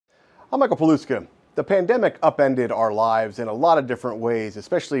I'm Michael Paluska. The pandemic upended our lives in a lot of different ways,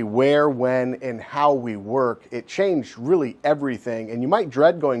 especially where, when, and how we work. It changed really everything, and you might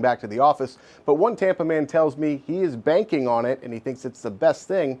dread going back to the office, but one Tampa man tells me he is banking on it, and he thinks it's the best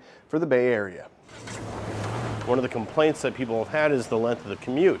thing for the Bay Area. One of the complaints that people have had is the length of the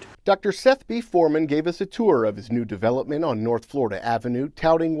commute. Dr. Seth B. Forman gave us a tour of his new development on North Florida Avenue,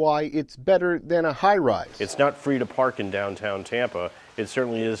 touting why it's better than a high-rise. It's not free to park in downtown Tampa. It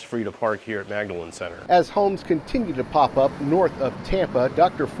certainly is free to park here at Magdalene Center. As homes continue to pop up north of Tampa,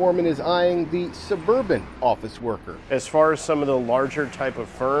 Dr. Forman is eyeing the suburban office worker. As far as some of the larger type of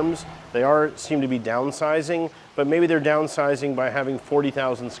firms, they seem to be downsizing, but maybe they're downsizing by having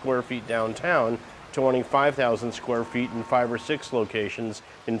 40,000 square feet downtown to wanting 5,000 square feet in 5 or 6 locations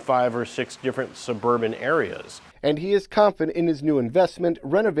in 5 or 6 different suburban areas. And he is confident in his new investment,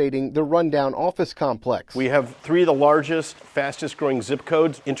 renovating the rundown office complex. We have 3 of the largest, fastest growing zip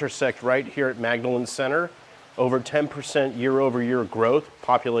codes intersect right here at Magdalene Center. Over 10% year-over-year growth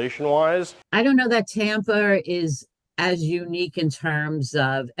population-wise. I don't know that Tampa is as unique in terms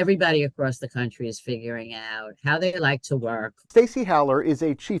of everybody across the country is figuring out how they like to work. Stacy Haller is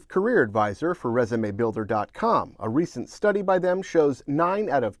a chief career advisor for ResumeBuilder.com. A recent study by them shows 9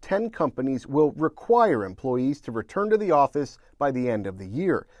 out of 10 companies will require employees to return to the office by the end of the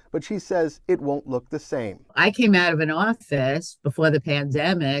year. But she says it won't look the same. I came out of an office before the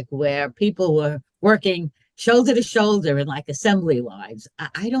pandemic where people were working shoulder to shoulder in like assembly lines.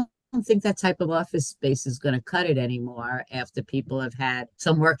 I don't think that type of office space is going to cut it anymore after people have had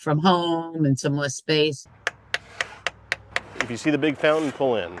some work from home and some more space. If you see the big fountain,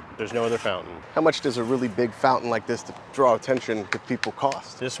 pull in. There's no other fountain. How much does a really big fountain like this to draw attention to people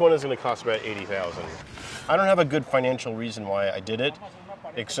cost? This one is going to cost about $80,000. I don't have a good financial reason why I did it,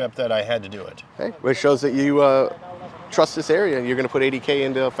 except that I had to do it. Hey, it shows that you trust this area and you're going to put $80K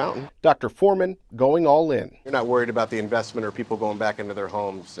into a fountain. Dr. Forman going all in. You're not worried about the investment or people going back into their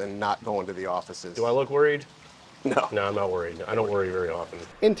homes and not going to the offices? Do I look worried? No. No, I'm not worried. I don't worry very often.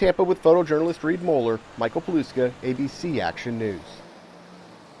 In Tampa with photojournalist Reed Moeller, Michael Paluska, ABC Action News.